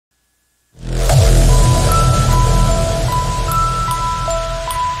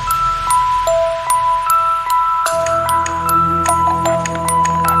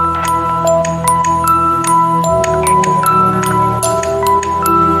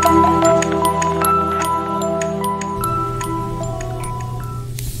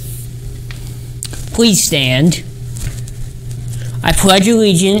please stand. I pledge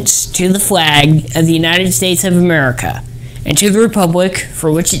allegiance to the flag of the United States of America and to the republic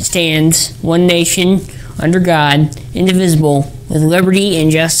for which it stands, one nation, under God, indivisible, with liberty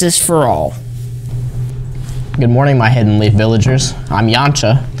and justice for all. Good morning, my Hidden Leaf villagers. I'm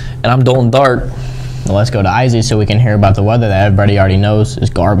Yancha. And I'm Dolan Dart. Now let's go to Izzy so we can hear about the weather that everybody already knows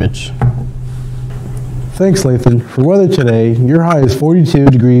is garbage. Thanks, Lathan. For weather today, your high is 42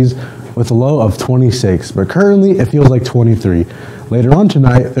 degrees with a low of 26, but currently it feels like 23. Later on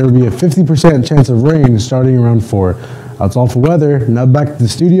tonight, there will be a 50% chance of rain starting around 4. That's all for weather. Now back to the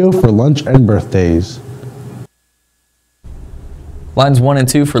studio for lunch and birthdays. Lines 1 and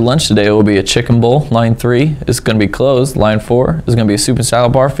 2 for lunch today will be a chicken bowl. Line 3 is going to be closed. Line 4 is going to be a soup and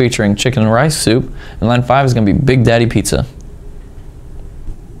salad bar featuring chicken and rice soup. And line 5 is going to be Big Daddy Pizza.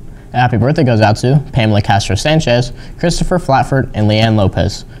 A happy birthday goes out to Pamela Castro Sanchez, Christopher Flatford, and Leanne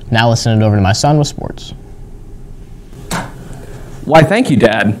Lopez. Now let's send it over to my son with sports. Why, thank you,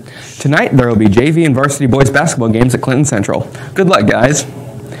 Dad. Tonight there will be JV and varsity boys basketball games at Clinton Central. Good luck, guys.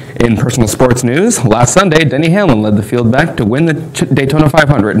 In personal sports news, last Sunday, Denny Hamlin led the field back to win the Daytona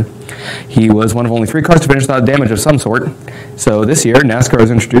 500. He was one of only 3 cars to finish without damage of some sort. So this year, NASCAR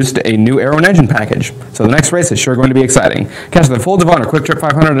has introduced a new aero and engine package. So the next race is sure going to be exciting. Catch the Folds of Honor Quick Trip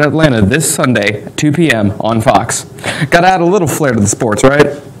 500 at Atlanta this Sunday at 2 p.m. on Fox. Gotta add a little flair to the sports,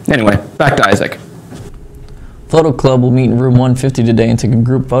 right? Anyway, back to Isaac. Photo Club will meet in room 150 today and take a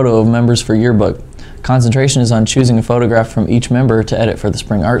group photo of members for yearbook. Concentration is on choosing a photograph from each member to edit for the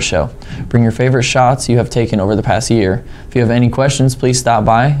spring art show. Bring your favorite shots you have taken over the past year. If you have any questions, please stop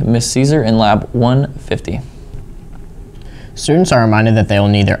by Miss Caesar in lab 150. Students are reminded that they will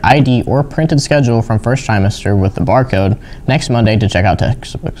need their ID or printed schedule from first trimester with the barcode next Monday to check out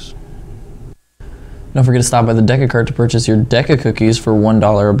textbooks. Don't forget to stop by the Deca Cart to purchase your Deca cookies for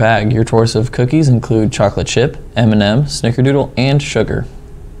 $1 a bag. Your choice of cookies include chocolate chip, M&M, snickerdoodle, and sugar.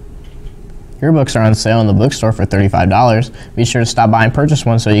 Your books are on sale in the bookstore for $35. Be sure to stop by and purchase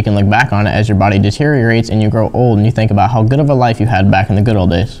one so you can look back on it as your body deteriorates and you grow old and you think about how good of a life you had back in the good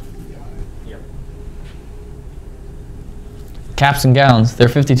old days. Caps and gowns, they're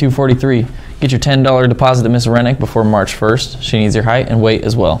 $52.43. Get your $10 deposit to Miss Rennick before March 1st. She needs your height and weight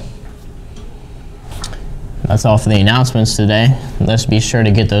as well. That's all for the announcements today. Let's be sure to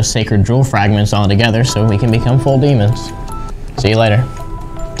get those sacred jewel fragments all together so we can become full demons. See you later.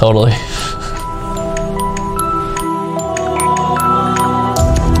 Totally.